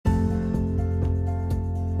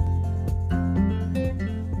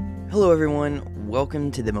Hello everyone, welcome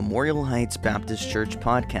to the Memorial Heights Baptist Church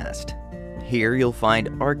podcast. Here you'll find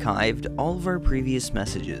archived all of our previous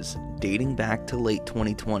messages dating back to late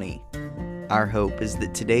 2020. Our hope is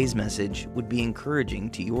that today's message would be encouraging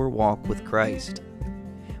to your walk with Christ.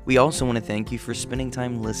 We also want to thank you for spending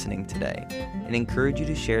time listening today and encourage you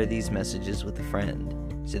to share these messages with a friend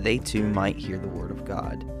so they too might hear the Word of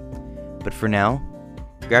God. But for now,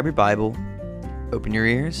 grab your Bible, open your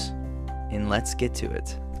ears, and let's get to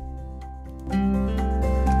it.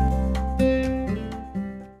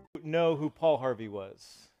 Know who Paul Harvey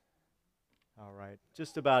was? All right,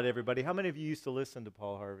 just about everybody. How many of you used to listen to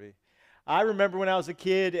Paul Harvey? I remember when I was a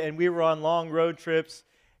kid and we were on long road trips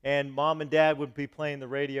and Mom and Dad would be playing the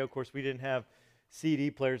radio. Of course, we didn't have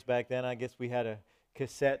CD players back then. I guess we had a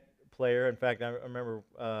cassette player. In fact, I remember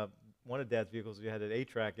one of Dad's vehicles, we had an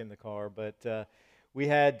 8-track in the car, but we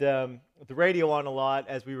had the radio on a lot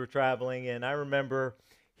as we were traveling, and I remember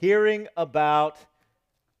hearing about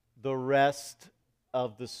the rest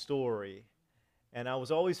of the story. And I was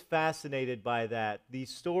always fascinated by that. These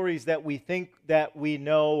stories that we think that we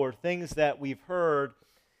know or things that we've heard,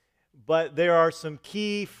 but there are some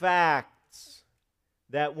key facts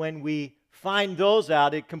that when we find those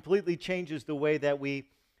out, it completely changes the way that we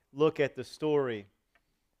look at the story.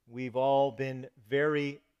 We've all been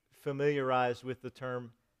very familiarized with the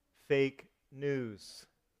term fake news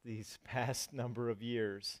these past number of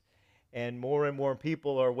years. And more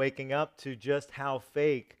people are waking up to just how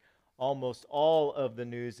fake almost all of the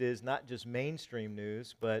news is, not just mainstream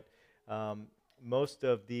news, but most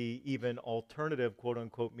of the even alternative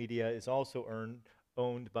quote-unquote media is also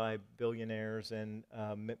owned by billionaires and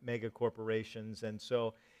mega corporations. And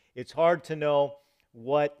so it's hard to know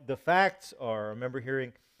what the facts are. I remember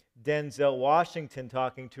hearing Denzel Washington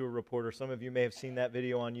talking to a reporter. Some of you may have seen that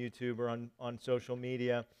video on YouTube or on social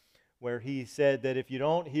media, where he said that if you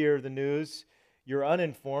don't hear the news, you're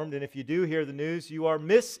uninformed, and if you do hear the news, you are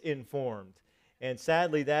misinformed. And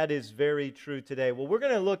sadly, that is very true today. Well, we're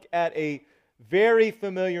going to look at a very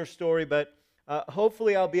familiar story, but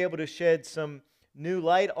hopefully I'll be able to shed some new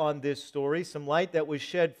light on this story, some light that was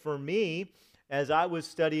shed for me as I was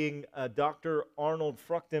studying Dr. Arnold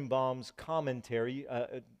Fruchtenbaum's commentary.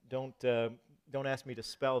 Don't ask me to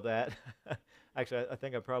spell that. Actually, I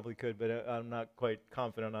think I probably could, but I'm not quite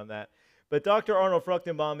confident on that. But Dr. Arnold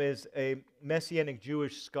Fruchtenbaum is a Messianic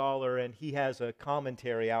Jewish scholar, and he has a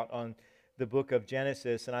commentary out on the book of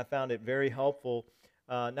Genesis, and I found it very helpful,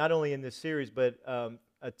 not only in this series, but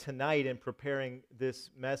tonight in preparing this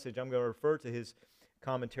message. I'm going to refer to his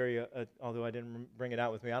commentary, although I didn't bring it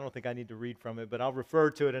out with me. I don't think I need to read from it, but I'll refer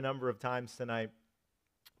to it a number of times tonight.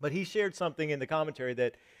 But he shared something in the commentary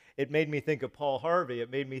that it made me think of Paul Harvey.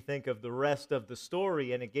 It made me think of the rest of the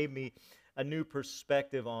story, and it gave me a new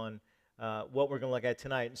perspective on what we're going to look at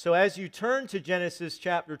tonight. And so as you turn to Genesis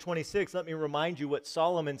chapter 26, let me remind you what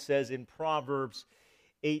Solomon says in Proverbs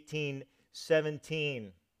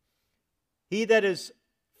 18:17. He that is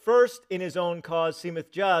first in his own cause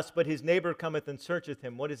seemeth just, but his neighbor cometh and searcheth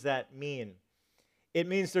him. What does that mean? It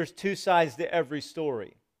means there's two sides to every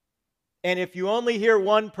story. And if you only hear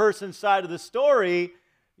one person's side of the story,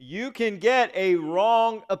 you can get a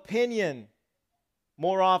wrong opinion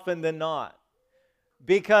more often than not.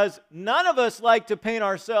 Because none of us like to paint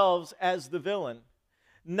ourselves as the villain.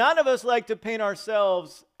 None of us like to paint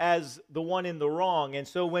ourselves as the one in the wrong. And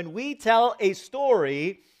so when we tell a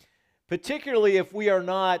story, particularly if we are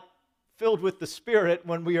not filled with the Spirit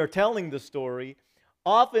when we are telling the story,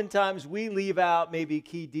 oftentimes we leave out maybe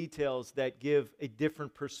key details that give a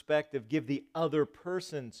different perspective, give the other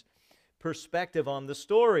person's perspective on the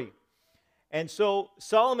story. And so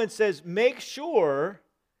Solomon says, make sure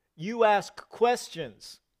you ask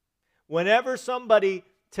questions. Whenever somebody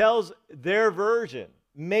tells their version,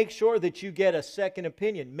 make sure that you get a second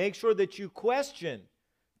opinion. Make sure that you question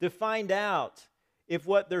to find out if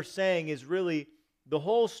what they're saying is really the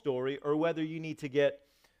whole story or whether you need to get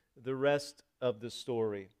the rest of the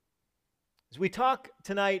story. As we talk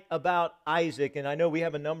tonight about Isaac, and I know we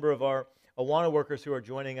have a number of our Awana workers who are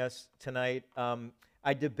joining us tonight,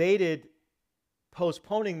 I debated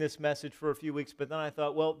postponing this message for a few weeks, but then I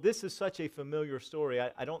thought, well, this is such a familiar story.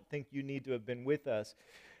 I don't think you need to have been with us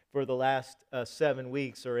for the last 7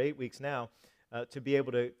 weeks or 8 weeks now to be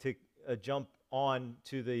able to jump on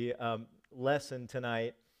to the lesson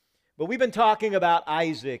tonight. But we've been talking about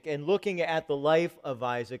Isaac and looking at the life of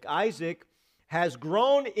Isaac. Isaac has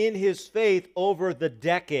grown in his faith over the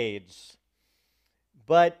decades,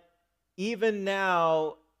 but even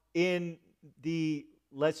now in the,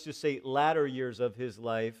 let's just say, latter years of his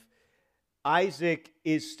life, Isaac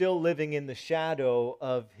is still living in the shadow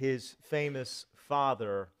of his famous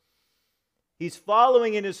father. He's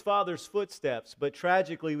following in his father's footsteps, but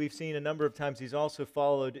tragically, we've seen a number of times he's also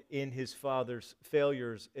followed in his father's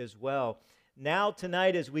failures as well. Now,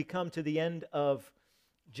 tonight, as we come to the end of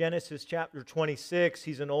Genesis chapter 26,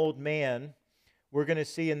 he's an old man. We're going to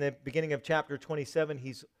see in the beginning of chapter 27,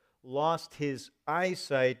 he's lost his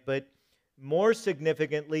eyesight, but more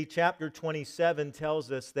significantly, chapter 27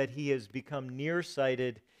 tells us that he has become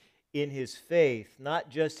nearsighted in his faith,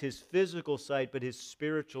 not just his physical sight, but his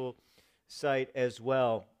spiritual sight as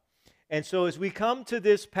well. And so as we come to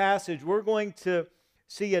this passage, we're going to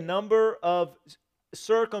see a number of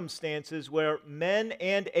circumstances where men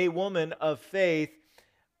and a woman of faith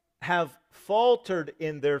have faltered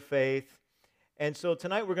in their faith. And so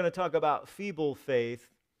tonight we're going to talk about feeble faith.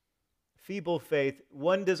 Feeble faith.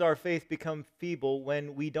 When does our faith become feeble?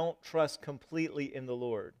 When we don't trust completely in the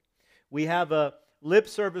Lord. We have a lip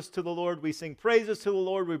service to the Lord, we sing praises to the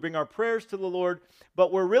Lord, we bring our prayers to the Lord,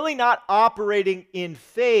 but we're really not operating in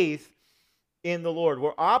faith in the Lord.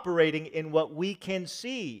 We're operating in what we can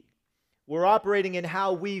see. We're operating in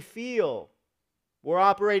how we feel. We're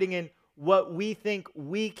operating in what we think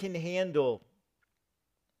we can handle.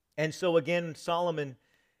 And so again, Solomon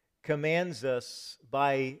commands us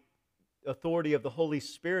by authority of the Holy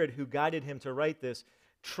Spirit who guided him to write this,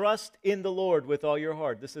 trust in the Lord with all your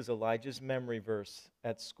heart. This is Elijah's memory verse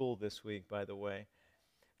at school this week, by the way.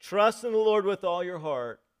 Trust in the Lord with all your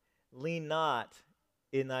heart. Lean not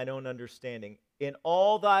in thine own understanding. In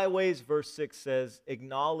all thy ways, verse 6 says,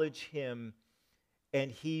 acknowledge him,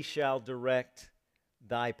 and he shall direct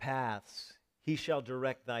thy paths. He shall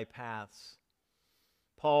direct thy paths.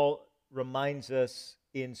 Paul reminds us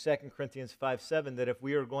in 2 Corinthians 5:7 that if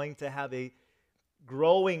we are going to have a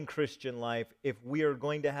growing Christian life, if we are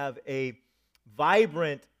going to have a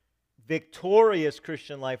vibrant, victorious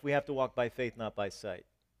Christian life, we have to walk by faith, not by sight.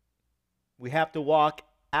 We have to walk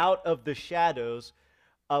out of the shadows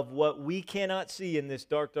of what we cannot see in this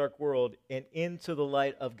dark, dark world and into the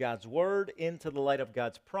light of God's Word, into the light of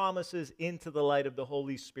God's promises, into the light of the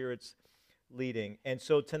Holy Spirit's leading. And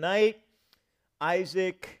so tonight,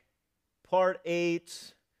 Isaac, part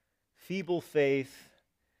 8, feeble faith.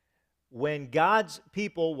 When God's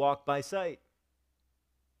people walk by sight,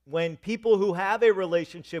 when people who have a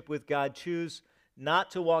relationship with God choose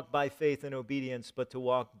not to walk by faith and obedience, but to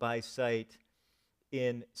walk by sight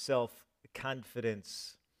in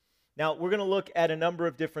self-confidence. Now, we're going to look at a number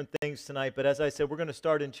of different things tonight, but as I said, we're going to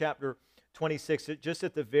start in chapter 26, just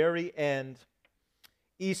at the very end.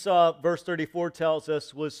 Esau, verse 34 tells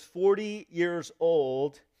us, was 40 years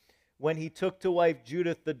old when he took to wife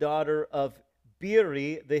Judith, the daughter of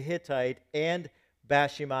Beeri the Hittite, and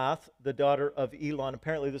Bashemath, the daughter of Elon.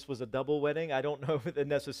 Apparently this was a double wedding. I don't know if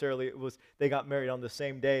necessarily it was they got married on the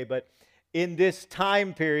same day, but in this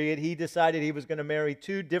time period, he decided he was going to marry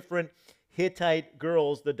two different Hittite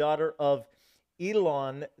girls, the daughter of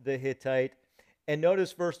Elon the Hittite. And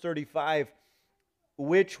notice verse 35,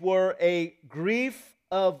 which were a grief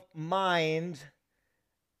of mind.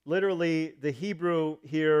 Literally, the Hebrew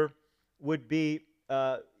here would be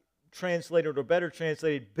translated, or better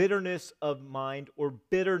translated, bitterness of mind or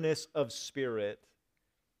bitterness of spirit.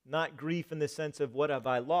 Not grief in the sense of what have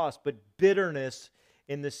I lost, but bitterness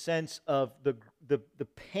in the sense of the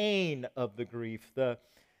pain of the grief, the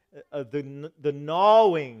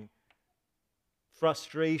gnawing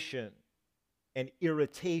frustration and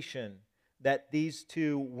irritation that these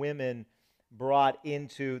two women brought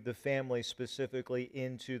into the family, specifically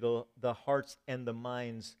into the hearts and the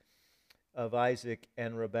minds of Isaac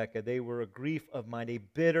and Rebekah. They were a grief of mind, a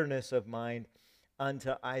bitterness of mind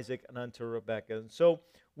unto Isaac and unto Rebekah. And so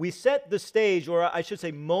we set the stage, or I should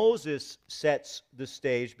say Moses sets the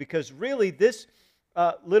stage, because really this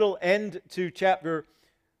little end to chapter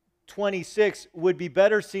 26 would be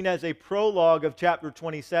better seen as a prologue of chapter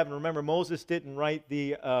 27. Remember, Moses didn't write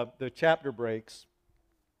the chapter breaks.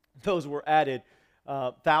 Those were added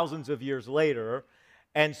thousands of years later.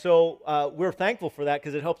 And so we're thankful for that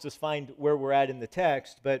because it helps us find where we're at in the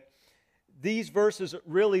text. But these verses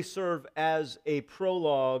really serve as a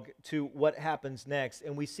prologue to what happens next.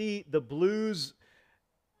 And we see the blues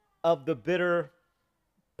of the bitter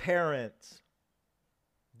parents.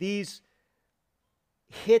 These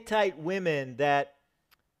Hittite women that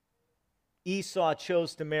Esau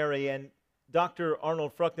chose to marry. And Dr.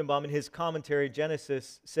 Arnold Fruchtenbaum, in his commentary,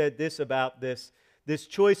 Genesis, said this about this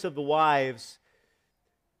choice of the wives.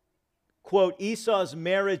 Quote, Esau's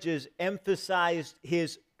marriages emphasized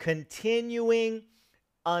his continuing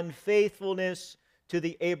unfaithfulness to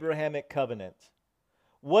the Abrahamic covenant.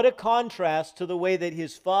 What a contrast to the way that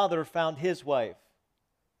his father found his wife.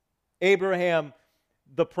 Abraham,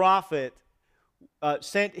 the prophet,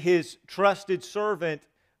 sent his trusted servant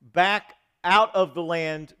back out of the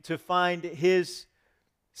land to find his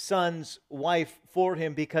son's wife for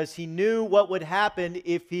him, because he knew what would happen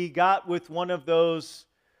if he got with one of those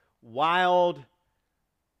wild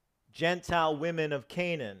Gentile women of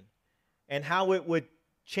Canaan, and how it would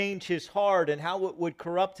change his heart and how it would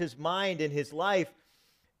corrupt his mind and his life.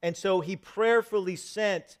 And so he prayerfully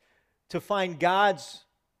sent to find God's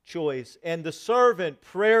choice, and the servant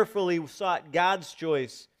prayerfully sought God's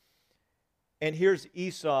choice. And here's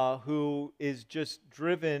Esau, who is just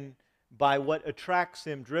driven by what attracts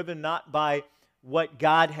him, driven not by what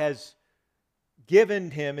God has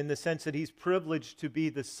given him, in the sense that he's privileged to be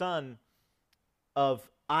the son of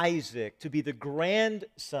Isaac, to be the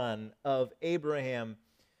grandson of Abraham.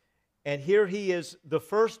 And here he is, the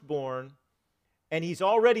firstborn, and he's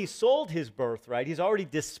already sold his birthright. He's already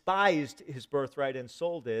despised his birthright and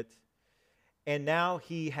sold it. And now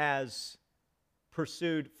he has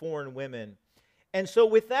pursued foreign women. And so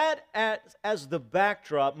with that as the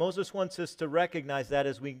backdrop, Moses wants us to recognize that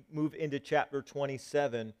as we move into chapter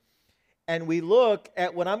 27. And we look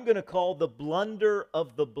at what I'm going to call the blunder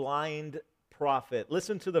of the blind prophet.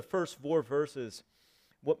 Listen to the first 4 verses,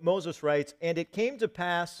 what Moses writes. And it came to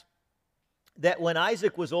pass that when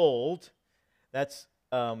Isaac was old, that's,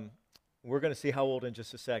 we're going to see how old in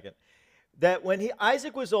just a second, that when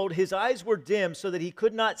Isaac was old, his eyes were dim so that he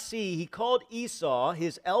could not see. He called Esau,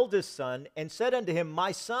 his eldest son, and said unto him,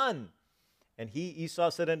 My son. And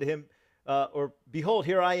Esau said unto him, Behold,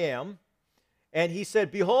 here I am. And he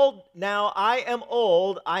said, Behold, now I am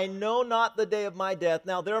old, I know not the day of my death.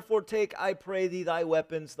 Now therefore take, I pray thee, thy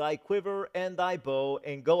weapons, thy quiver and thy bow,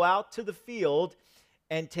 and go out to the field,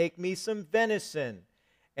 and take me some venison,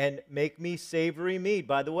 and make me savory meat.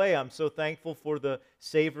 By the way, I'm so thankful for the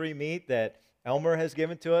savory meat that Elmer has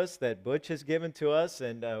given to us, that Butch has given to us,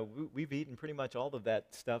 and we've eaten pretty much all of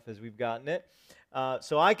that stuff as we've gotten it.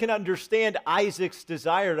 So I can understand Isaac's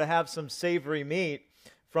desire to have some savory meat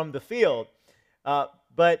from the field.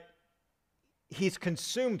 But he's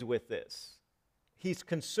consumed with this. He's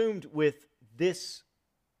consumed with this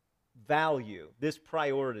value, this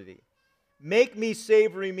priority. Make me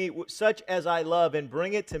savory meat, such as I love, and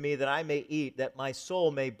bring it to me that I may eat, that my soul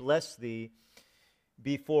may bless thee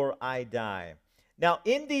before I die. Now,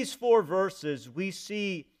 in these 4 verses, we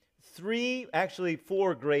see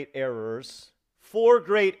 4 great errors. 4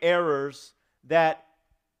 great errors that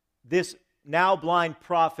this now blind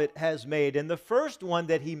prophet has made. And the first one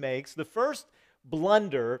that he makes, the first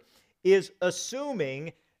blunder, is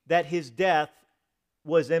assuming that his death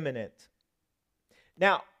was imminent.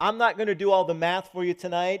 Now, I'm not going to do all the math for you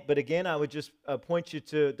tonight, but again, I would just point you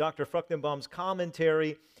to Dr. Fruchtenbaum's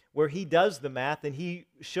commentary, where he does the math and he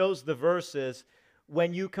shows the verses.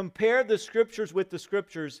 When you compare the Scriptures with the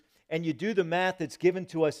Scriptures and you do the math that's given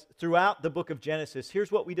to us throughout the book of Genesis,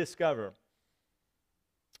 here's what we discover.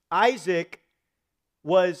 Isaac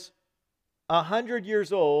was 100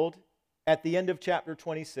 years old at the end of chapter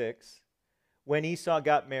 26 when Esau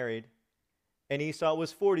got married, and Esau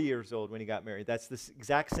was 40 years old when he got married. That's the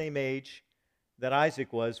exact same age that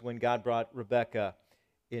Isaac was when God brought Rebekah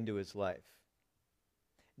into his life.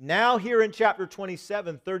 Now here in chapter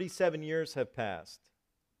 27, 37 years have passed.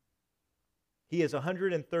 He is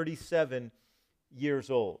 137 years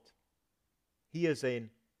old. He is an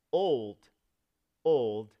old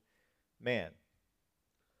man.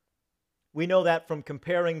 We know that from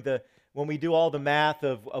comparing when we do all the math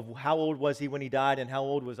of how old was he when he died, and how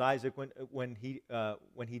old was Isaac when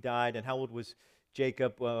he died, and how old was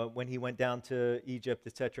Jacob when he went down to Egypt,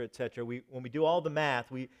 etc., etc. When we do all the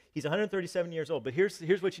math, he's 137 years old. But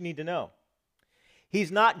here's what you need to know.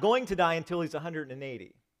 He's not going to die until he's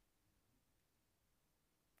 180.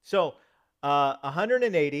 So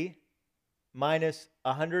 180 minus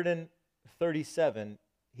 137,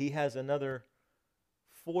 he has another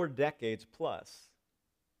 4 decades plus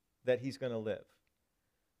that he's going to live.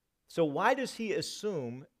 So why does he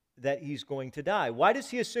assume that he's going to die? Why does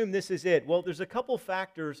he assume this is it? Well, there's a couple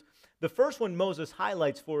factors. The first one Moses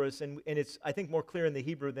highlights for us, and it's, I think, more clear in the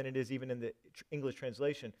Hebrew than it is even in the English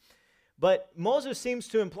translation. But Moses seems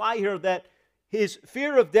to imply here that his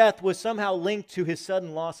fear of death was somehow linked to his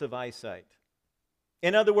sudden loss of eyesight.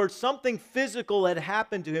 In other words, something physical had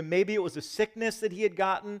happened to him. Maybe it was a sickness that he had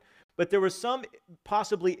gotten, but there was some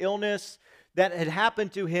possibly illness that had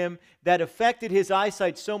happened to him that affected his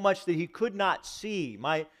eyesight so much that he could not see.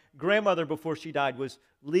 My grandmother, before she died, was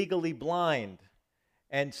legally blind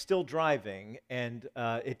and still driving, and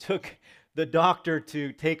it took the doctor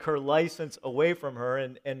to take her license away from her,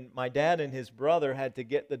 and my dad and his brother had to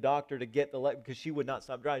get the doctor to get the license because she would not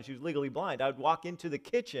stop driving. She was legally blind. I would walk into the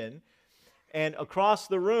kitchen, And across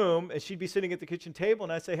the room, and she'd be sitting at the kitchen table,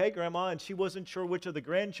 and I'd say, "Hey, Grandma," and she wasn't sure which of the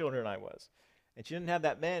grandchildren I was. And she didn't have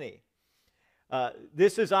that many.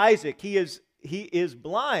 This is Isaac. He is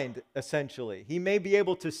blind, essentially. He may be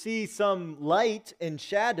able to see some light and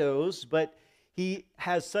shadows, but he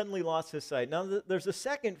has suddenly lost his sight. Now, there's a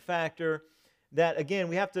second factor that, again,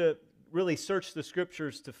 we have to really search the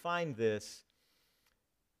Scriptures to find this.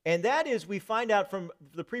 And that is, we find out from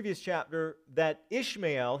the previous chapter that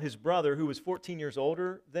Ishmael, his brother, who was 14 years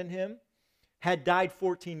older than him, had died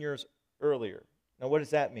 14 years earlier. Now, what does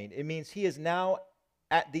that mean? It means he is now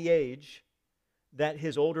at the age that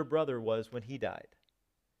his older brother was when he died.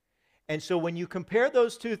 And so when you compare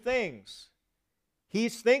those two things,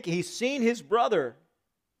 he's seen his brother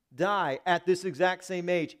die at this exact same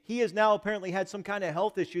age. He has now apparently had some kind of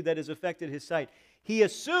health issue that has affected his sight. He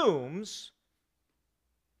assumes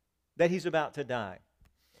that he's about to die.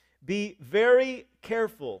 Be very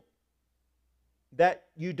careful that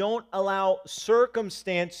you don't allow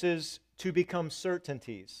circumstances to become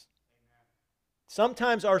certainties.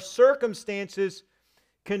 Sometimes our circumstances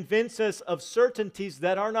convince us of certainties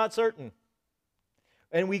that are not certain.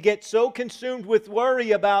 And we get so consumed with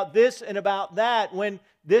worry about this and about that when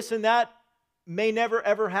this and that may never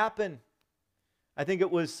ever happen. I think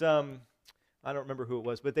it was I don't remember who it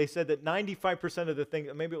was, but they said that 95% of the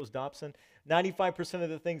things, maybe it was Dobson, 95% of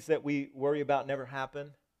the things that we worry about never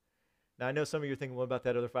happen. Now, I know some of you are thinking, what about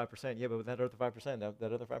that other 5%? Yeah, but with that other 5%,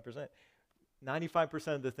 that other 5%. 95%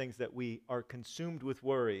 of the things that we are consumed with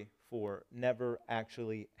worry for never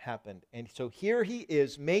actually happened. And so here he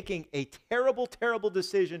is making a terrible, terrible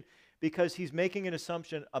decision because he's making an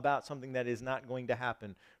assumption about something that is not going to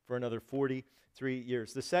happen for another 43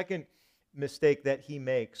 years. The second mistake that he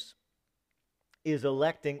makes is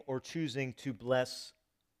electing or choosing to bless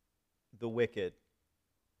the wicked.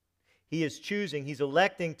 He's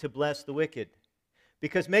electing to bless the wicked.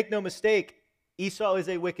 Because make no mistake, Esau is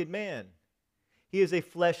a wicked man. He is a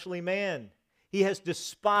fleshly man. He has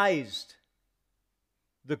despised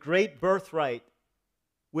the great birthright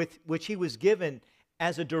with which he was given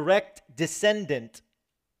as a direct descendant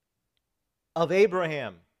of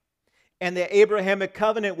Abraham, and the Abrahamic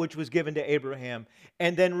covenant which was given to Abraham,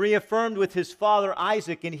 and then reaffirmed with his father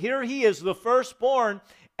Isaac. And here he is, the firstborn,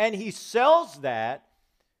 and he sells that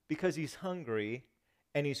because he's hungry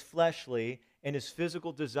and he's fleshly, and his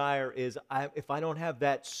physical desire is, if I don't have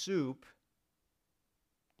that soup,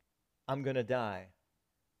 I'm going to die.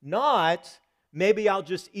 Not, maybe I'll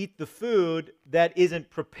just eat the food that isn't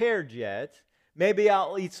prepared yet. Maybe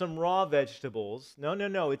I'll eat some raw vegetables.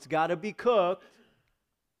 No. It's got to be cooked.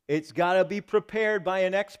 It's got to be prepared by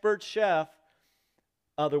an expert chef.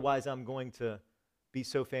 Otherwise, I'm going to be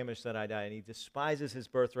so famished that I die. And he despises his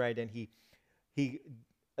birthright, and he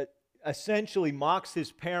essentially mocks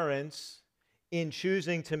his parents in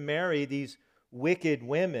choosing to marry these wicked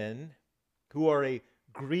women who are a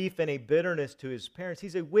grief and a bitterness to his parents.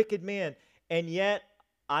 He's a wicked man, and yet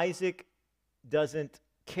Isaac doesn't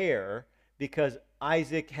care because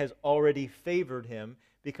Isaac has already favored him,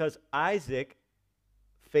 because Isaac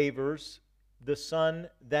favors the son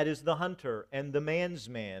that is the hunter and the man's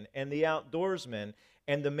man and the outdoorsman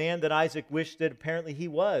and the man that Isaac wished that apparently he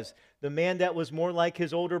was, the man that was more like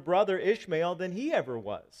his older brother Ishmael than he ever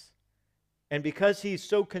was. And because he's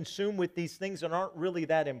so consumed with these things that aren't really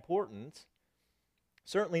that important,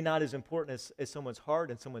 certainly not as important as someone's heart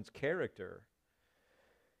and someone's character,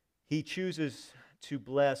 he chooses to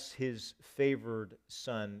bless his favored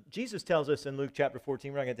son. Jesus tells us in Luke chapter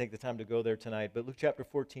 14, we're not going to take the time to go there tonight, but Luke chapter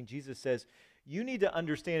 14, Jesus says, you need to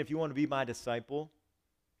understand, if you want to be my disciple,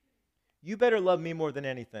 you better love me more than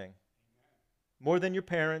anything. More than your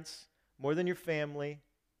parents, more than your family.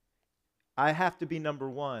 I have to be number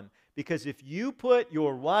one. Because if you put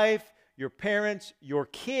your wife, your parents, your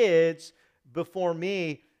kids before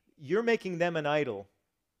me, you're making them an idol.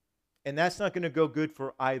 And that's not going to go good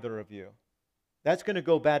for either of you. That's going to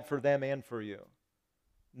go bad for them and for you.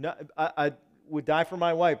 No, I would die for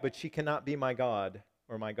my wife, but she cannot be my God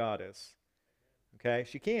or my goddess. Okay?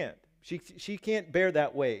 She can't. She can't bear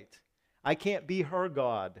that weight. I can't be her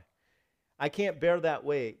God. I can't bear that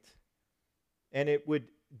weight. And it would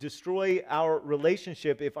destroy our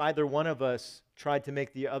relationship if either one of us tried to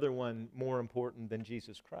make the other one more important than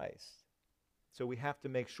Jesus Christ. So we have to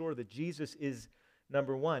make sure that Jesus is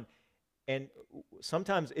number one. And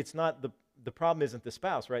sometimes it's not the problem isn't the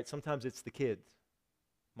spouse, right? Sometimes it's the kids.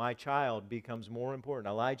 My child becomes more important.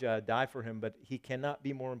 Elijah, died for him, but he cannot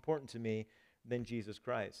be more important to me than Jesus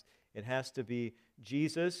Christ. It has to be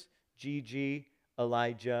Jesus, Gigi,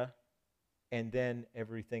 Elijah, and then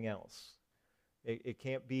everything else. It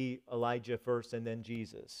can't be Elijah first and then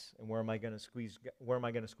Jesus. And where am I going to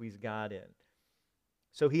squeeze God in?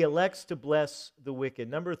 So he elects to bless the wicked.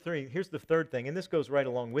 Number 3, here's the third thing, and this goes right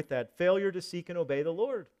along with that: failure to seek and obey the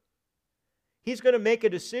Lord. He's going to make a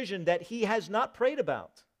decision that he has not prayed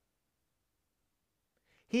about.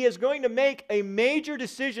 He is going to make a major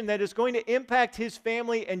decision that is going to impact his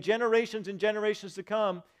family and generations to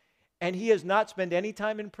come, and he has not spent any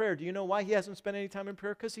time in prayer. Do you know why he hasn't spent any time in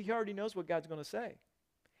prayer? Because he already knows what God's going to say,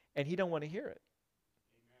 and he don't want to hear it.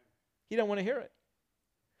 He don't want to hear it.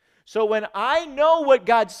 So when I know what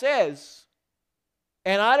God says,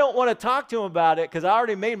 and I don't want to talk to him about it because I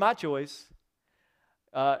already made my choice,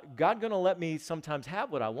 God's going to let me sometimes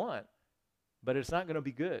have what I want, but it's not going to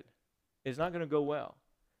be good. It's not going to go well.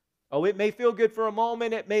 Oh, it may feel good for a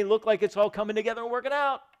moment. It may look like it's all coming together and working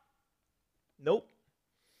out. Nope.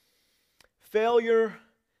 Failure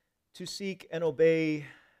to seek and obey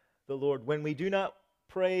the Lord. When we do not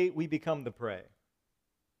pray, we become the prey.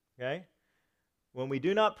 Okay? When we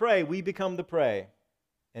do not pray, we become the prey.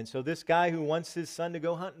 And so this guy who wants his son to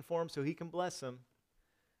go hunting for him so he can bless him,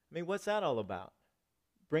 I mean, what's that all about?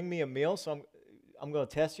 Bring me a meal, so I'm going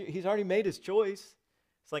to test you. He's already made his choice.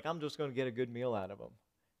 It's like, I'm just going to get a good meal out of him.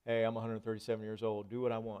 Hey, I'm 137 years old. Do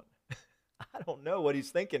what I want. I don't know what he's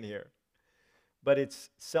thinking here. But it's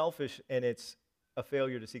selfish, and it's a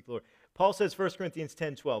failure to seek the Lord. Paul says, 1 Corinthians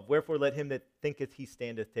 10:12, wherefore let him that thinketh he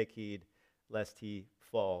standeth take heed, lest he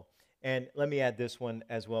fall. And let me add this one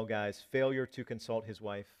as well, guys. Failure to consult his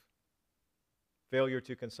wife. Failure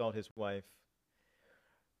to consult his wife.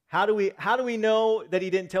 How do we know that he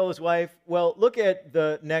didn't tell his wife? Well, look at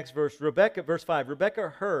the next verse. Verse 5. Rebekah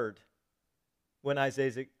heard when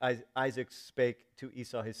Isaac spake to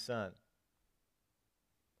Esau his son.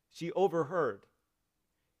 She overheard.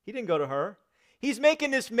 He didn't go to her. He's making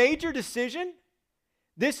this major decision.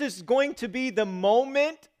 This is going to be the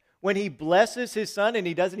moment when he blesses his son and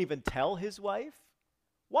he doesn't even tell his wife.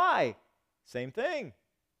 Why? Same thing.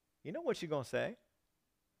 You know what she's going to say.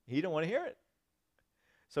 He don't want to hear it.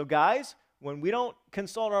 So guys, when we don't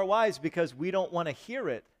consult our wives because we don't want to hear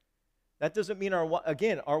it, that doesn't mean our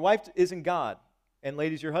wife isn't God. And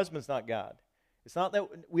ladies, your husband's not God. It's not that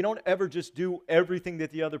we don't ever just do everything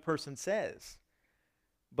that the other person says.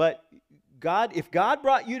 But God, if God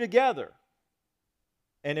brought you together,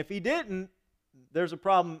 and if he didn't, there's a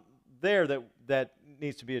problem there that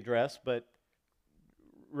needs to be addressed. But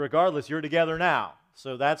regardless, you're together now.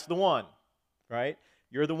 So that's the one, right?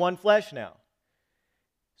 You're the one flesh now.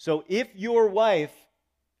 So if your wife,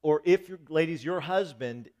 or if, ladies, your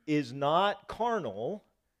husband is not carnal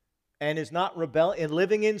and is not and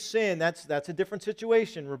living in sin, that's a different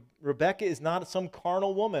situation. Rebekah is not some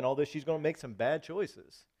carnal woman, although she's going to make some bad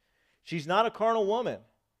choices. She's not a carnal woman.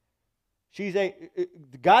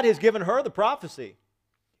 God has given her the prophecy.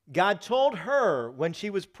 God told her when she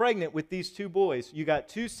was pregnant with these 2 boys, you got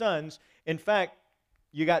 2 sons. In fact,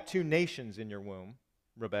 you got 2 nations in your womb,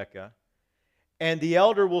 Rebekah. And the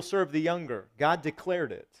elder will serve the younger. God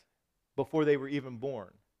declared it before they were even born.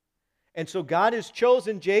 And so God has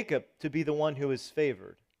chosen Jacob to be the one who is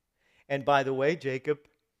favored. And by the way, Jacob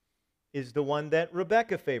is the one that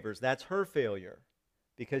Rebekah favors. That's her failure,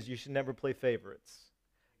 because you should never play favorites.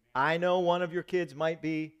 I know one of your kids might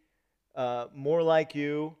be more like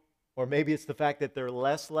you, or maybe it's the fact that they're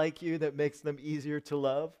less like you that makes them easier to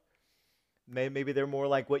love. Maybe they're more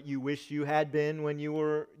like what you wish you had been when you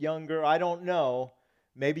were younger. I don't know.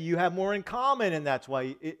 Maybe you have more in common, and that's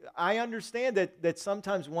why. I understand that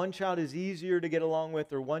sometimes one child is easier to get along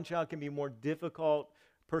with, or one child can be more difficult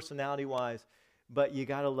personality-wise, but you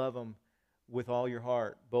got to love them with all your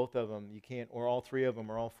heart, both of them. You can't, or all 3 of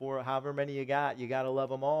them, or all 4, however many you got to love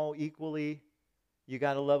them all equally. You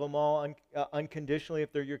got to love them all unconditionally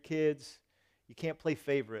if they're your kids. You can't play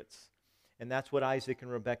favorites. And that's what Isaac and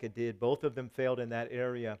Rebekah did. Both of them failed in that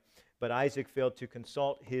area. But Isaac failed to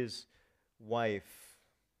consult his wife.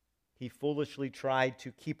 He foolishly tried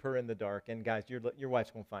to keep her in the dark. And guys, your wife's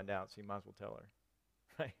going to find out, so you might as well tell her.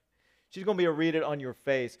 Right? She's going to be able to read it on your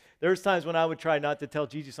face. There's times when I would try not to tell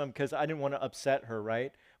Gigi something because I didn't want to upset her,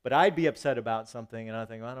 right? But I'd be upset about something, and I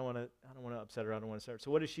think, well, I don't want to upset her. I don't want to upset her. So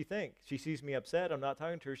what does she think? She sees me upset. I'm not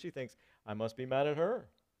talking to her. She thinks, I must be mad at her.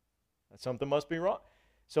 Something must be wrong.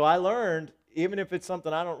 So I learned, even if it's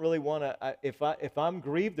something I don't really want to, if I'm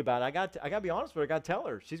grieved about it, I got to be honest with her. I got to tell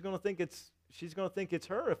her. She's going to think it's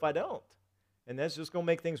her if I don't, and that's just going to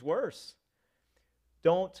make things worse.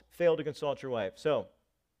 Don't fail to consult your wife. So,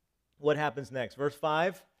 what happens next? Verse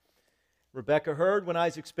 5. Rebekah heard when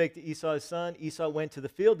Isaac spake to Esau his son. Esau went to the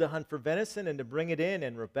field to hunt for venison and to bring it in.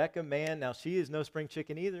 And Rebekah, man, now she is no spring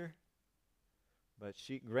chicken either. But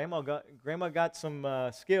Grandma got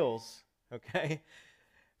some skills, okay,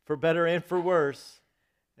 for better and for worse.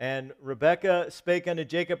 And Rebekah spake unto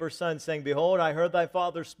Jacob her son, saying, Behold, I heard thy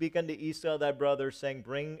father speak unto Esau thy brother, saying,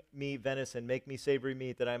 Bring me venison, make me savory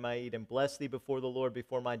meat, that I might eat, and bless thee before the Lord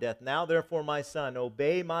before my death. Now therefore, my son,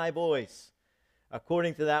 obey my voice,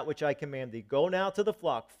 according to that which I command thee. Go now to the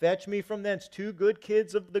flock, fetch me from thence 2 good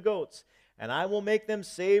kids of the goats, and I will make them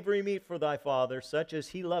savory meat for thy father, such as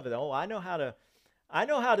he loveth. Oh, I know how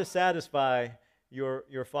to satisfy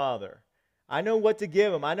your father. I know what to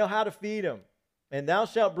give him. I know how to feed him. And thou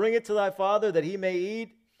shalt bring it to thy father, that he may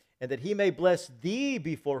eat, and that he may bless thee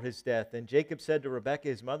before his death. And Jacob said to Rebekah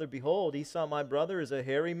his mother, Behold, Esau my brother is a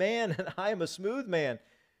hairy man, and I am a smooth man.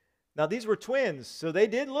 Now these were twins, so they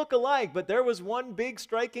did look alike, but there was one big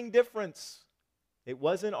striking difference. It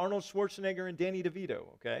wasn't Arnold Schwarzenegger and Danny DeVito,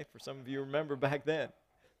 okay? For some of you remember back then,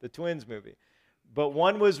 the Twins movie. But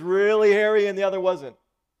one was really hairy and the other wasn't,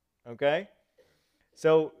 okay?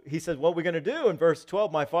 So he says, what are we going to do? In verse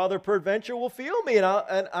 12, my father peradventure will feel me, and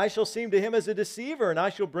I shall seem to him as a deceiver, and I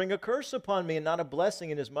shall bring a curse upon me, and not a blessing.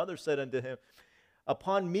 And his mother said unto him,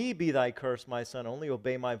 Upon me be thy curse, my son. Only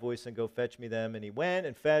obey my voice and go fetch me them. And he went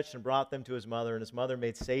and fetched and brought them to his mother, and his mother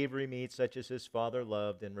made savory meat, such as his father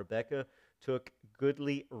loved. And Rebekah took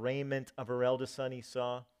goodly raiment of her eldest son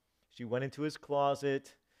Esau. She went into his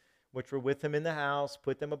closet, which were with him in the house,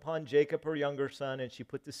 put them upon Jacob her younger son, and she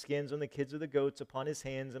put the skins on the kids of the goats upon his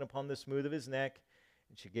hands and upon the smooth of his neck.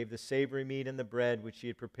 And she gave the savory meat and the bread which she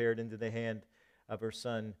had prepared into the hand of her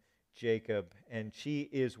son Jacob. And she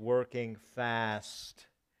is working fast.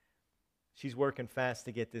 She's working fast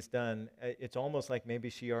to get this done. It's almost like maybe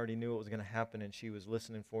she already knew it was going to happen and she was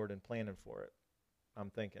listening for it and planning for it, I'm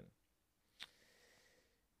thinking.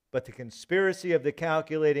 But the conspiracy of the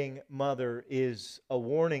calculating mother is a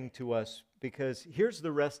warning to us, because here's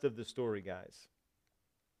the rest of the story, guys.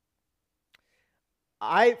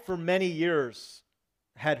 I, for many years,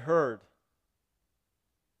 had heard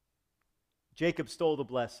Jacob stole the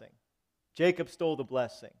blessing. Jacob stole the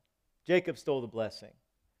blessing. Jacob stole the blessing.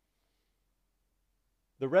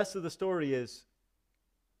 The rest of the story is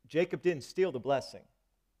Jacob didn't steal the blessing.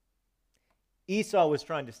 Esau was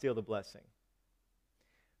trying to steal the blessing.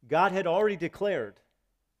 God had already declared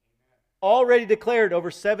over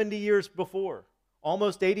 70 years before,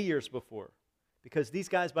 almost 80 years before, because these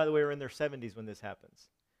guys, by the way, are in their 70s when this happens.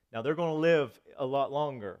 Now, they're going to live a lot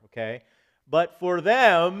longer, okay? But for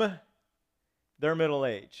them, they're middle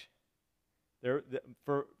age.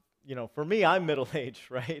 For me, I'm middle aged,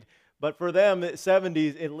 right? But for them,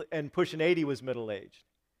 70s and pushing 80 was middle aged.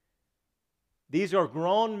 These are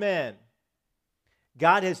grown men.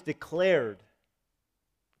 God has declared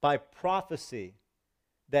by prophecy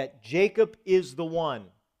that Jacob is the one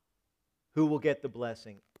who will get the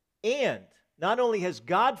blessing. And not only has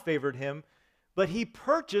God favored him, but he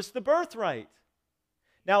purchased the birthright.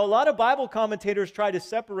 Now, a lot of Bible commentators try to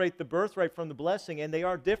separate the birthright from the blessing, and they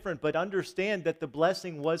are different, but understand that the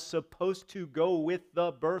blessing was supposed to go with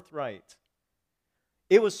the birthright.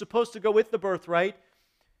 It was supposed to go with the birthright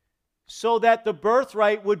so that the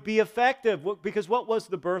birthright would be effective. Because what was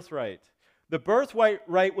the birthright? The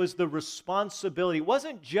birthright was the responsibility. It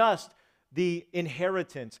wasn't just the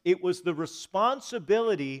inheritance. It was the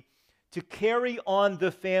responsibility to carry on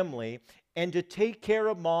the family and to take care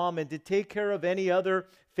of mom and to take care of any other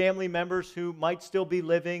family members who might still be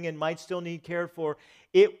living and might still need cared for.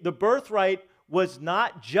 The birthright was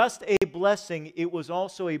not just a blessing, it was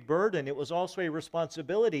also a burden. It was also a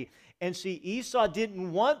responsibility. And see, Esau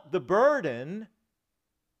didn't want the burden.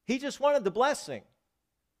 He just wanted the blessing.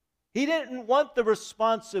 He didn't want the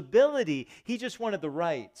responsibility. He just wanted the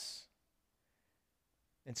rights.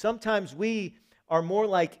 And sometimes we are more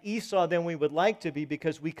like Esau than we would like to be,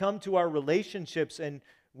 because we come to our relationships and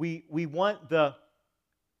we want the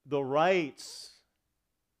rights,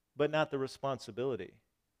 but not the responsibility.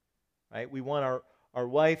 Right? We want our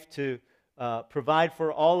wife to provide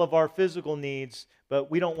for all of our physical needs, but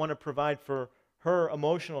we don't want to provide for her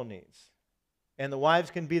emotional needs. And the wives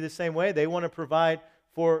can be the same way. They want to provide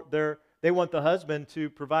they want the husband to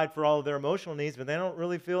provide for all of their emotional needs, but they don't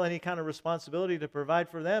really feel any kind of responsibility to provide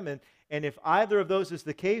for them. And if either of those is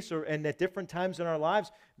the case, and at different times in our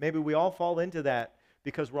lives, maybe we all fall into that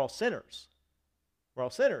because we're all sinners. We're all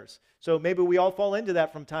sinners. So maybe we all fall into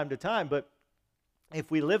that from time to time, but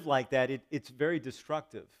if we live like that, it's very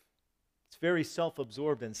destructive. It's very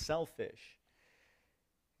self-absorbed and selfish.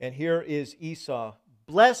 And here is Esau.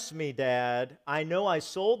 Bless me, Dad. I know I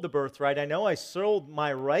sold the birthright. I know I sold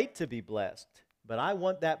my right to be blessed, but I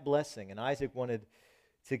want that blessing. And Isaac wanted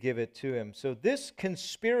to give it to him. So this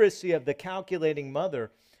conspiracy of the calculating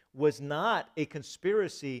mother was not a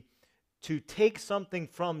conspiracy to take something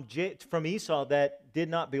from Esau that did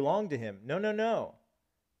not belong to him. No, no, no.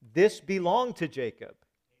 This belonged to Jacob.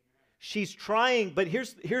 She's trying, but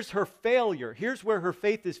here's her failure. Here's where her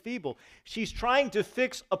faith is feeble. She's trying to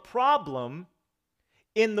fix a problem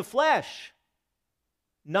in the flesh,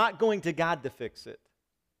 not going to God to fix it,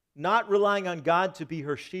 not relying on God to be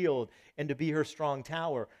her shield and to be her strong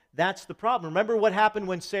tower. That's the problem. Remember what happened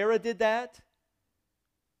when Sarah did that?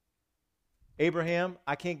 Abraham,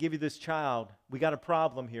 I can't give you this child. We got a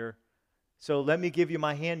problem here. So let me give you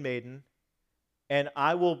my handmaiden, and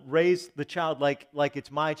I will raise the child like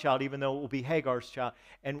it's my child, even though it will be Hagar's child.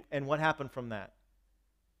 And what happened from that?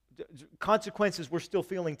 Consequences we're still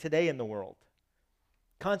feeling today in the world.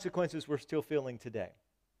 Consequences we're still feeling today.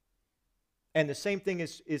 And the same thing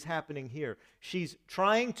is happening here. She's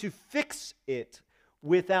trying to fix it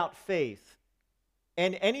without faith.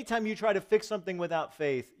 And anytime you try to fix something without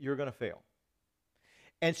faith, you're going to fail.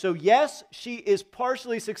 And so, yes, she is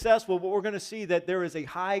partially successful, but we're going to see that there is a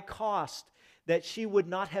high cost that she would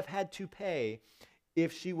not have had to pay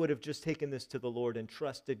if she would have just taken this to the Lord and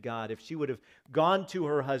trusted God, if she would have gone to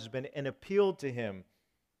her husband and appealed to him.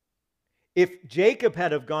 If Jacob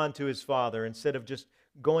had have gone to his father instead of just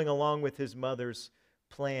going along with his mother's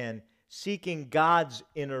plan, seeking God's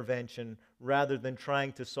intervention rather than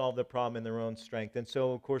trying to solve the problem in their own strength. And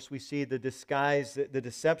so, of course, we see the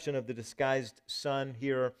deception of the disguised son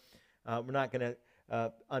here. We're not going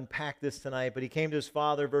to unpack this tonight, but he came to his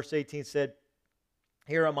father. Verse 18 said,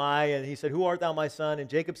 "Here am I." And he said, "Who art thou, my son?" And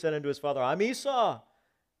Jacob said unto his father, "I'm Esau,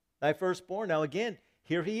 thy firstborn." Now again,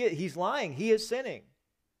 here he is. He's lying. He is sinning.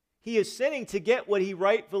 He is sinning to get what he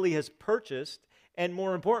rightfully has purchased, and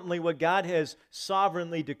more importantly, what God has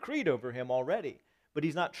sovereignly decreed over him already. But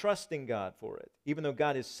he's not trusting God for it. Even though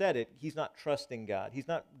God has said it, he's not trusting God. He's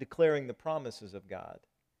not declaring the promises of God.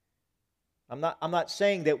 I'm not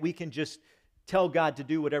saying that we can just tell God to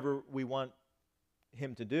do whatever we want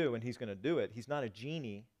him to do and he's going to do it. He's not a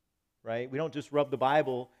genie, right? We don't just rub the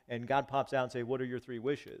Bible and God pops out and say, "What are your 3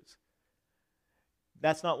 wishes?"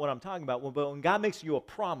 That's not what I'm talking about. But when God makes you a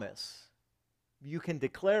promise, you can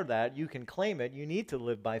declare that. You can claim it. You need to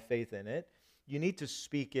live by faith in it. You need to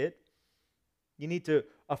speak it. You need to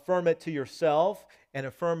affirm it to yourself and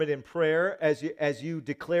affirm it in prayer as you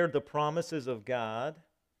declare the promises of God.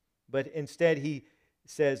 But instead he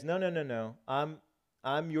says, no.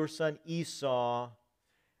 I'm your son Esau.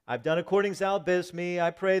 I've done according as thou bidst me. I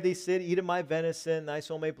pray thee, sit, eat of my venison. Thy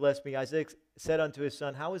soul may bless me. Isaac said unto his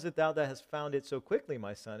son, "How is it thou that hast found it so quickly,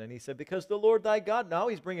 my son?" And he said, "Because the Lord thy God," now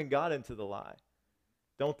he's bringing God into the lie.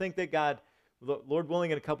 Don't think that God, Lord willing,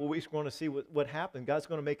 in a couple of weeks we're going to see what happened. God's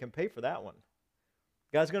going to make him pay for that one.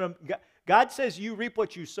 God says you reap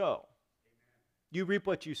what you sow. You reap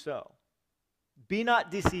what you sow. Be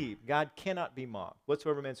not deceived. God cannot be mocked.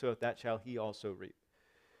 Whatsoever man soweth, that shall he also reap.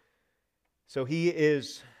 So he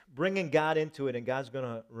is bringing God into it, and God's going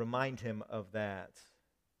to remind him of that.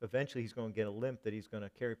 Eventually he's going to get a limp that he's going to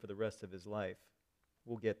carry for the rest of his life.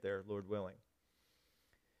 We'll get there, Lord willing.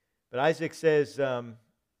 But Isaac says,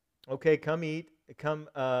 "Okay, come eat. Come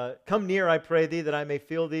near, I pray thee, that I may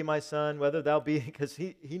feel thee, my son, whether thou be," because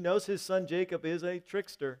he knows his son Jacob is a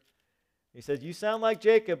trickster. He says, "You sound like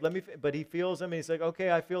Jacob, but he feels him, and he's like,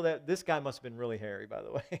 "Okay, I feel that." This guy must have been really hairy, by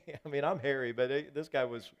the way. I mean, I'm hairy, but this guy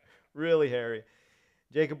was really hairy.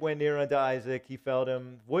 Jacob went near unto Isaac. He felt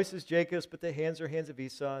him. Voice is Jacob's, but the hands are hands of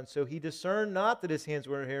Esau. And so he discerned not that his hands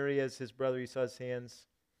were hairy as his brother Esau's hands.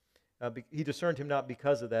 He discerned him not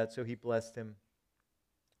because of that, so he blessed him.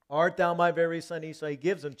 "Art thou my very son Esau?" He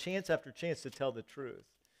gives him chance after chance to tell the truth.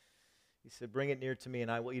 He said, "Bring it near to me, and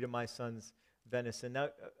I will eat of my son's venison." Now,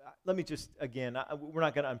 let me just, again, we're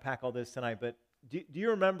not going to unpack all this tonight, but do you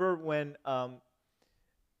remember when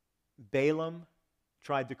Balaam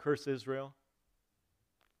tried to curse Israel?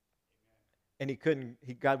 And he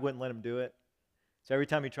couldn't, God wouldn't let him do it. So every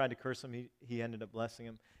time he tried to curse him, he ended up blessing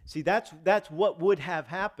him. See, that's what would have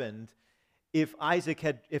happened if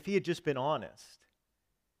he had just been honest.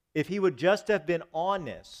 If he would just have been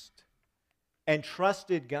honest and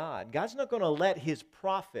trusted God. God's not going to let his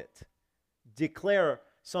prophet declare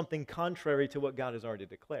something contrary to what God has already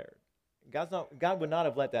declared. God would not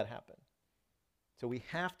have let that happen. So we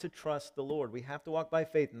have to trust the Lord. We have to walk by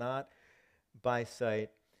faith, not by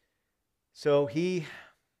sight. So he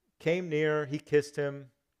came near, he kissed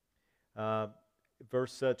him.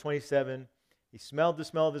 Verse 27, He smelled the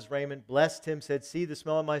smell of his raiment, blessed him, said, See, the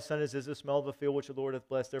smell of my son is as the smell of a field which the Lord hath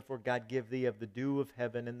blessed. Therefore God give thee of the dew of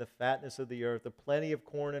heaven and the fatness of the earth, a plenty of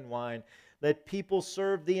corn and wine. Let people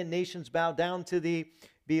serve thee and nations bow down to thee.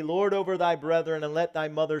 Be Lord over thy brethren, and let thy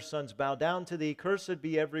mother's sons bow down to thee. Cursed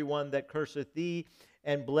be every one that curseth thee,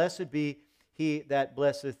 and blessed be he that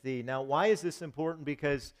blesseth thee. Now, why is this important?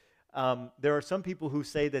 Because there are some people who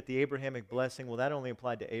say that the Abrahamic blessing, well, that only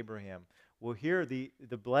applied to Abraham. Well, here the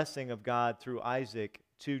blessing of God through Isaac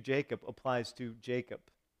to Jacob applies to Jacob,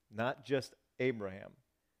 not just Abraham.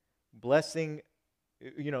 Blessing,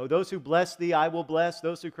 those who bless thee, I will bless.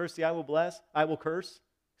 Those who curse thee, I will curse.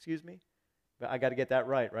 Excuse me. But I got to get that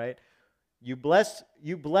right? You bless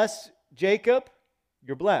Jacob,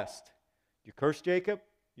 you're blessed. You curse Jacob,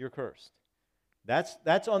 you're cursed.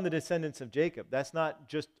 That's on the descendants of Jacob. That's not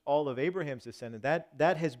just all of Abraham's descendants.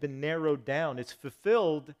 That has been narrowed down. It's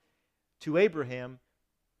fulfilled to Abraham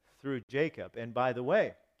through Jacob. And by the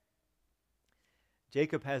way,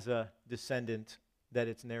 Jacob has a descendant that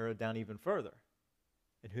it's narrowed down even further.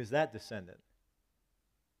 And who's that descendant?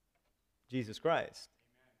 Jesus Christ,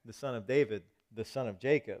 the son of David, the son of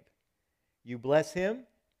Jacob. You bless him,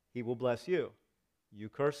 he will bless you. You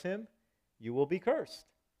curse him, you will be cursed.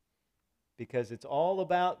 Because it's all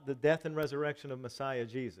about the death and resurrection of Messiah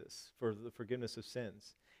Jesus for the forgiveness of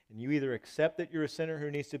sins. And you either accept that you're a sinner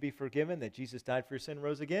who needs to be forgiven, that Jesus died for your sin and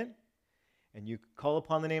rose again, and you call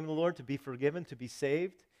upon the name of the Lord to be forgiven, to be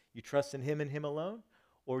saved, you trust in him and him alone,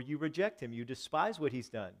 or you reject him, you despise what he's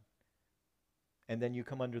done, and then you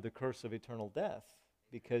come under the curse of eternal death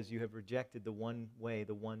because you have rejected the one way,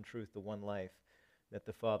 the one truth, the one life that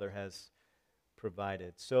the Father has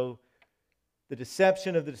provided. So the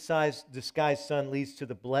deception of the disguised son leads to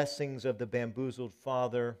the blessings of the bamboozled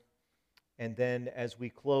father. And then as we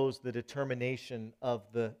close, the determination of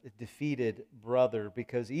the defeated brother,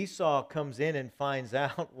 because Esau comes in and finds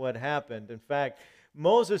out what happened. In fact,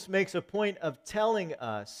 Moses makes a point of telling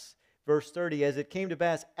us, verse 30, as it came to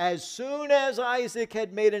pass, as soon as Isaac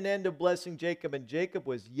had made an end of blessing Jacob, and Jacob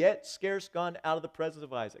was yet scarce gone out of the presence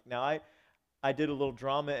of Isaac. Now, I did a little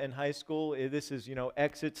drama in high school. This is,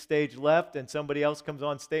 exit stage left, and somebody else comes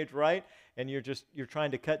on stage right, and you're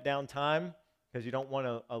trying to cut down time because you don't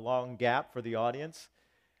want a long gap for the audience.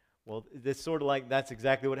 Well, that's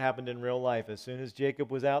exactly what happened in real life. As soon as Jacob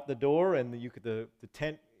was out the door, and the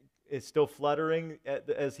tent is still fluttering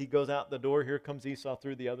as he goes out the door, here comes Esau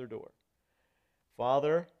through the other door.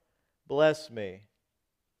 Father, bless me.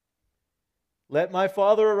 Let my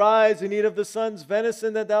father arise and eat of the son's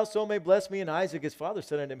venison, that thou so may bless me. And Isaac his father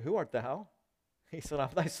said unto him, Who art thou? He said,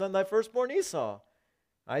 I'm thy son, thy firstborn Esau.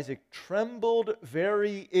 Isaac trembled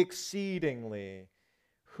very exceedingly.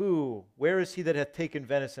 Where is he that hath taken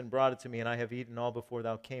venison, brought it to me, and I have eaten all before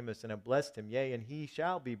thou camest, and have blessed him? Yea, and he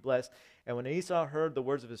shall be blessed. And when Esau heard the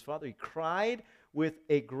words of his father, he cried with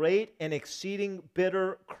a great and exceeding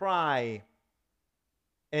bitter cry,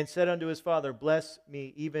 and said unto his father, Bless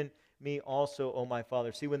me, even me also, O my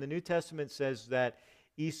father. See, when the New Testament says that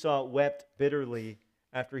Esau wept bitterly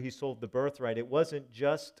after he sold the birthright, it wasn't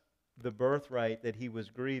just the birthright that he was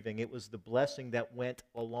grieving. It was the blessing that went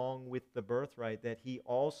along with the birthright that he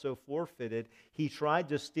also forfeited. He tried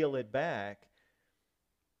to steal it back,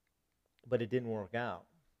 but it didn't work out.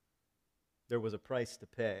 There was a price to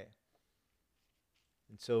pay.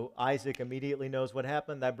 And so Isaac immediately knows what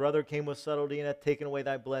happened. Thy brother came with subtlety and hath taken away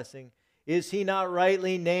thy blessing. Is he not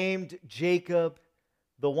rightly named Jacob,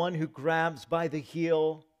 the one who grabs by the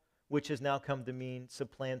heel, which has now come to mean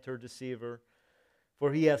supplanter, deceiver?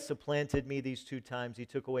 For he hath supplanted me these 2 times. He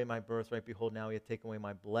took away my birthright. Behold, now he hath taken away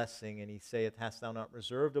my blessing. And he saith, Hast thou not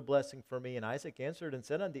reserved a blessing for me? And Isaac answered and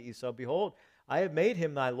said unto Esau, Behold, I have made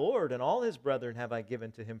him thy lord, and all his brethren have I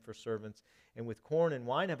given to him for servants. And with corn and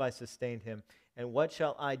wine have I sustained him. And what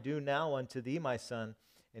shall I do now unto thee, my son?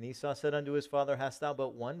 And Esau said unto his father, Hast thou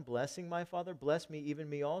but one blessing, my father? Bless me, even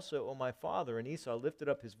me also, O my father. And Esau lifted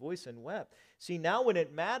up his voice and wept. See, now when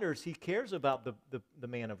it matters, he cares about the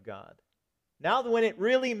man of God. Now when it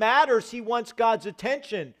really matters, he wants God's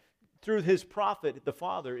attention through his prophet. The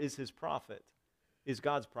father is his prophet, is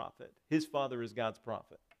God's prophet. His father is God's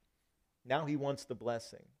prophet. Now he wants the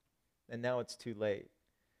blessing, and now it's too late.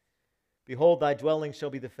 Behold, thy dwelling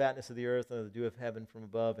shall be the fatness of the earth and the dew of heaven from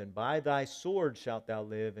above, and by thy sword shalt thou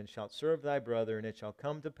live, and shalt serve thy brother. And it shall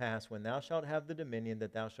come to pass, when thou shalt have the dominion,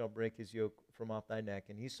 that thou shalt break his yoke from off thy neck.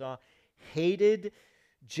 And Esau hated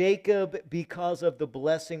Jacob because of the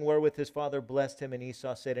blessing wherewith his father blessed him. And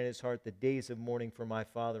Esau said in his heart, The days of mourning for my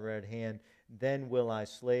father are at hand. Then will I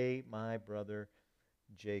slay my brother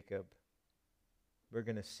Jacob. We're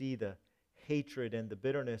going to see the hatred and the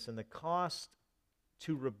bitterness and the cost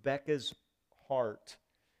to Rebekah's heart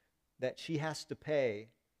that she has to pay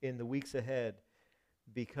in the weeks ahead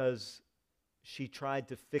because she tried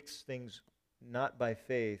to fix things not by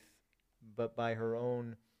faith, but by her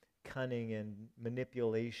own cunning and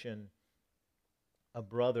manipulation. A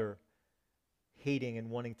brother hating and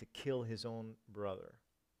wanting to kill his own brother.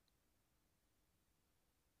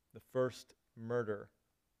 The first murder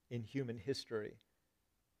in human history,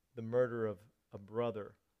 the murder of a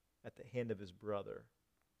brother at the hand of his brother,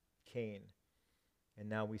 Cain. And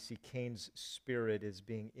now we see Cain's spirit is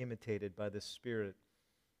being imitated by the spirit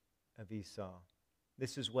of Esau.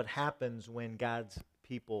 This is what happens when God's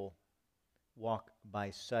people walk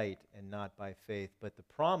by sight and not by faith. But the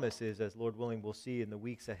promise is, as Lord willing we'll see in the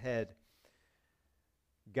weeks ahead,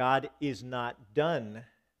 God is not done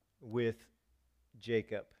with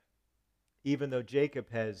Jacob. Even though Jacob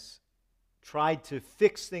has tried to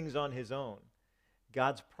fix things on his own,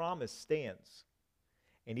 God's promise stands.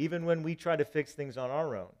 And even when we try to fix things on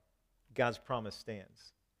our own, God's promise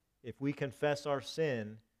stands. If we confess our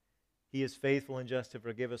sin, He is faithful and just to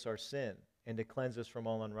forgive us our sin and to cleanse us from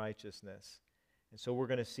all unrighteousness. And so we're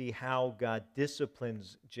going to see how God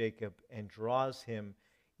disciplines Jacob and draws him,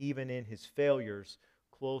 even in his failures,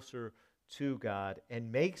 closer to God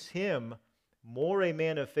and makes him more a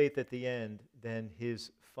man of faith at the end than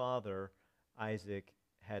his father Isaac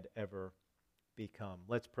had ever become.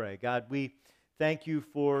 Let's pray. God, we thank you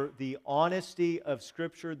for the honesty of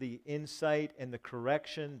Scripture, the insight and the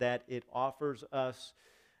correction that it offers us.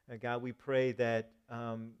 God, we pray that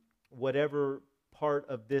whatever part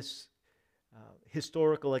of this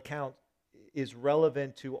historical account is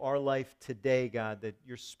relevant to our life today, God, that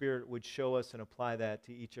your Spirit would show us and apply that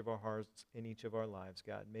to each of our hearts in each of our lives,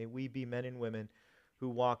 God. May we be men and women who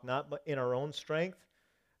walk not in our own strength,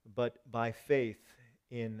 but by faith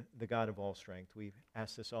in the God of all strength. We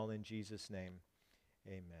ask this all in Jesus' name.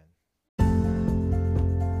 Amen.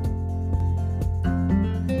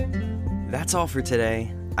 That's all for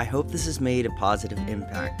today. I hope this has made a positive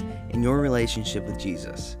impact in your relationship with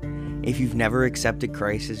Jesus. If you've never accepted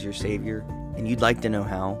Christ as your Savior and you'd like to know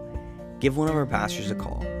how, give one of our pastors a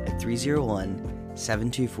call at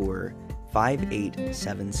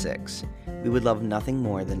 301-724-5876. We would love nothing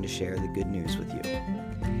more than to share the good news with you.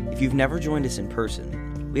 If you've never joined us in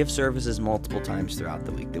person, we have services multiple times throughout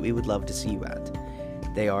the week that we would love to see you at.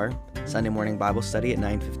 They are Sunday morning Bible study at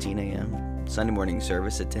 9:15 a.m., Sunday morning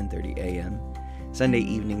service at 10:30 a.m., Sunday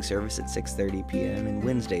evening service at 6:30 p.m., and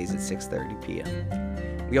Wednesdays at 6:30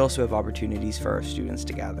 p.m. We also have opportunities for our students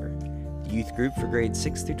to gather. The youth group for grades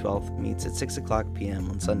 6 through 12 meets at 6 o'clock p.m.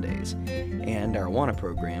 on Sundays, and our AWANA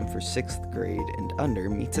program for 6th grade and under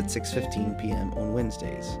meets at 6:15 p.m. on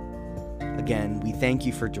Wednesdays. Again, we thank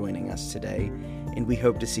you for joining us today, and we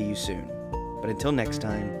hope to see you soon. But until next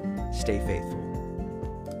time, stay faithful.